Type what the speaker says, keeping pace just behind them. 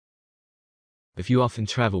If you often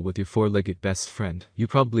travel with your four-legged best friend, you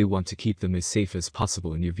probably want to keep them as safe as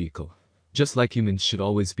possible in your vehicle. Just like humans should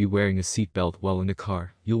always be wearing a seatbelt while in a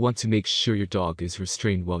car, you'll want to make sure your dog is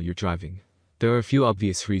restrained while you're driving. There are a few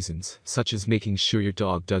obvious reasons, such as making sure your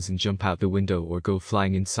dog doesn't jump out the window or go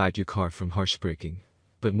flying inside your car from harsh braking.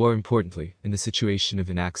 But more importantly, in the situation of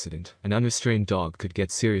an accident, an unrestrained dog could get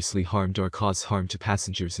seriously harmed or cause harm to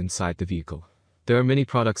passengers inside the vehicle. There are many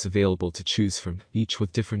products available to choose from, each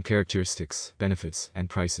with different characteristics, benefits, and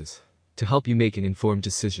prices. To help you make an informed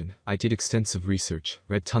decision, I did extensive research,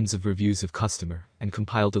 read tons of reviews of customer, and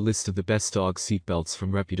compiled a list of the best dog seat belts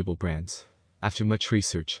from reputable brands. After much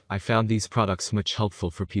research, I found these products much helpful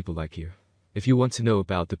for people like you. If you want to know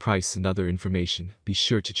about the price and other information, be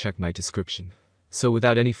sure to check my description. So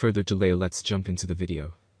without any further delay, let's jump into the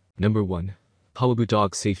video. Number 1. Pawaboo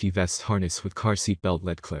Dog Safety Vest Harness with Car Seat Belt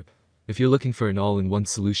LED Clip. If you're looking for an all-in-one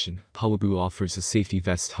solution, Pawaboo offers a safety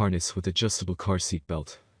vest harness with adjustable car seat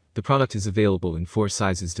belt. The product is available in 4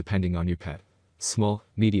 sizes depending on your pet: small,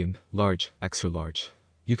 medium, large, extra large.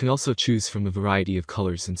 You can also choose from a variety of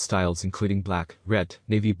colors and styles including black, red,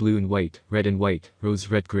 navy blue and white, red and white, rose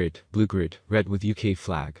red grid, blue grid, red with UK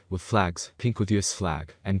flag, with flags, pink with US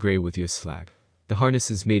flag, and grey with US flag. The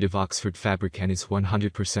harness is made of Oxford fabric and is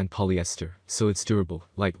 100% polyester, so it's durable,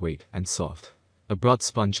 lightweight, and soft. A broad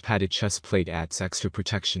sponge padded chest plate adds extra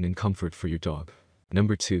protection and comfort for your dog.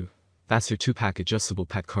 Number 2. Vaster 2-pack Adjustable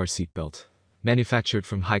Pet Car Seat Belt. Manufactured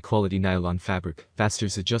from high-quality nylon fabric,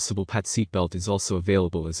 Vaster's adjustable pet seat belt is also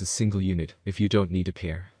available as a single unit, if you don't need a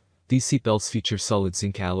pair. These seat belts feature solid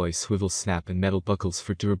zinc alloy swivel snap and metal buckles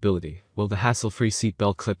for durability, while the hassle-free seat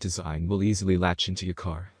belt clip design will easily latch into your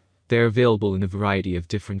car. They are available in a variety of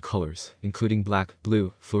different colors, including black,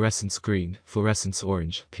 blue, fluorescence green, fluorescence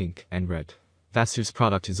orange, pink, and red. Vaster's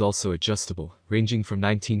product is also adjustable, ranging from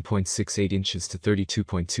 19.68 inches to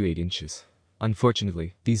 32.28 inches.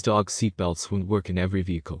 Unfortunately, these dog seat belts won't work in every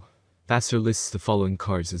vehicle. Vaster lists the following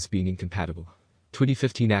cars as being incompatible: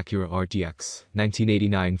 2015 Acura RDX,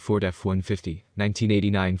 1989 Ford F-150,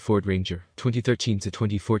 1989 Ford Ranger, 2013 to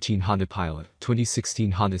 2014 Honda Pilot,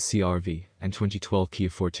 2016 Honda CR-V, and 2012 Kia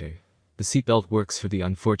Forte. The seatbelt works for the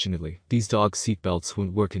unfortunately, these dog seat belts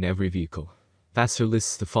won't work in every vehicle. Vaster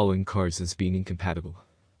lists the following cars as being incompatible: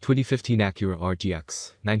 2015 Acura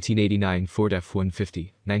RDX, 1989 Ford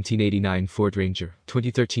F-150, 1989 Ford Ranger,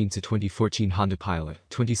 2013 to 2014 Honda Pilot,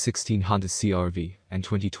 2016 Honda CR-V, and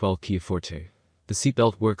 2012 Kia Forte. The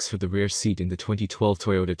seatbelt works for the rear seat in the 2012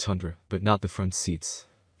 Toyota Tundra, but not the front seats.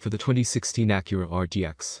 For the 2016 Acura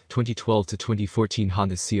RDX, 2012 to 2014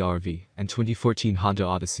 Honda CR-V, and 2014 Honda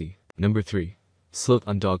Odyssey. Number 3.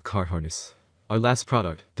 Sloton Dog Car Harness. Our last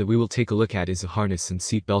product that we will take a look at is a harness and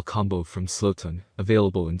seatbelt combo from Sloton,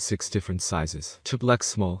 available in 6 different sizes: XXX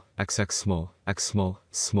small, XX small, X small,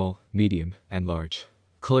 small, medium, and large.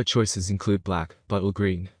 Color choices include black, bottle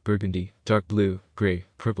green, burgundy, dark blue, gray,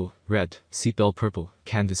 purple, red, seatbelt purple,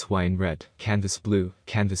 canvas wine red, canvas blue,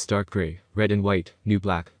 canvas dark gray, red and white, new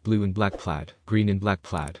black, blue and black plaid, green and black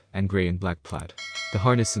plaid, and gray and black plaid. The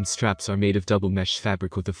harness and straps are made of double mesh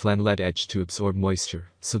fabric with a flannelette edge to absorb moisture,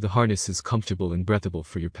 so the harness is comfortable and breathable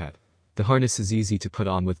for your pet. The harness is easy to put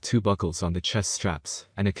on with 2 buckles on the chest straps,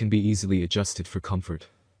 and it can be easily adjusted for comfort.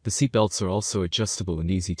 The seat belts are also adjustable and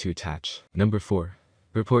easy to attach. Number 4.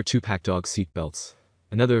 Rapport 2-pack Dog Seat Belts.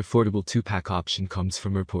 Another affordable 2-pack option comes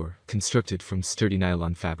from Rapport, constructed from sturdy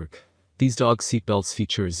nylon fabric. These dog seat belts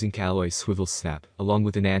feature a zinc alloy swivel snap, along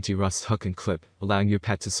with an anti-rust hook and clip, allowing your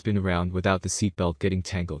pet to spin around without the seat belt getting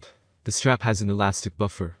tangled. The strap has an elastic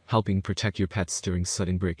buffer, helping protect your pets during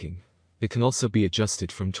sudden braking. It can also be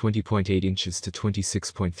adjusted from 20.8 inches to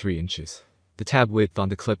 26.3 inches. The tab width on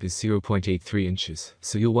the clip is 0.83 inches,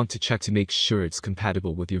 so you'll want to check to make sure it's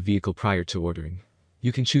compatible with your vehicle prior to ordering.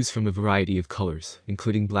 You can choose from a variety of colors,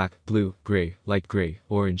 including black, blue, gray, light gray,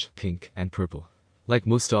 orange, pink, and purple. Like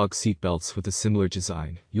most dog seat belts with a similar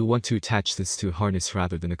design, you'll want to attach this to a harness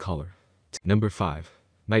rather than a collar. Number 5.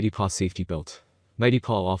 Mighty Paw Safety Belt. Mighty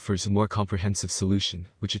Paw offers a more comprehensive solution,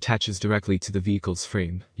 which attaches directly to the vehicle's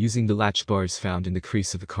frame, using the latch bars found in the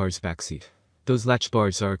crease of the car's backseat. Those latch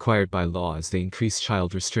bars are required by law as they increase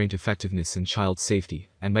child restraint effectiveness and child safety,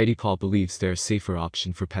 and Mighty Paw believes they're a safer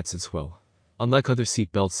option for pets as well. Unlike other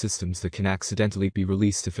seatbelt systems that can accidentally be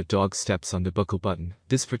released if a dog steps on the buckle button,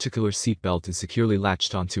 this particular seatbelt is securely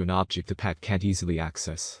latched onto an object the pet can't easily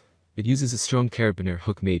access. It uses a strong carabiner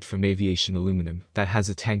hook made from aviation aluminum that has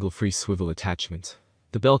a tangle-free swivel attachment.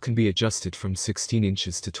 The belt can be adjusted from 16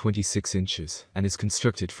 inches to 26 inches and is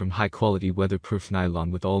constructed from high-quality weatherproof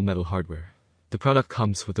nylon with all-metal hardware. The product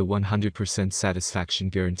comes with a 100% satisfaction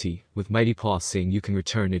guarantee, with Mighty Paw saying you can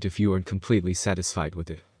return it if you aren't completely satisfied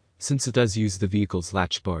with it. Since it does use the vehicle's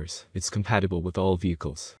latch bars, it's compatible with all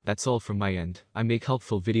vehicles. That's all from my end. I make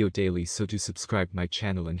helpful video daily, so do subscribe my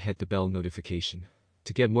channel and hit the bell notification.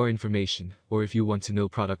 To get more information, or if you want to know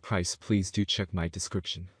product price, please do check my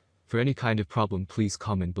description. For any kind of problem, please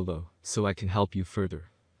comment below, so I can help you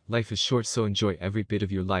further. Life is short, so enjoy every bit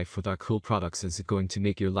of your life with our cool products, as it's going to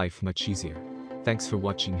make your life much easier. Thanks for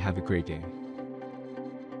watching, have a great day.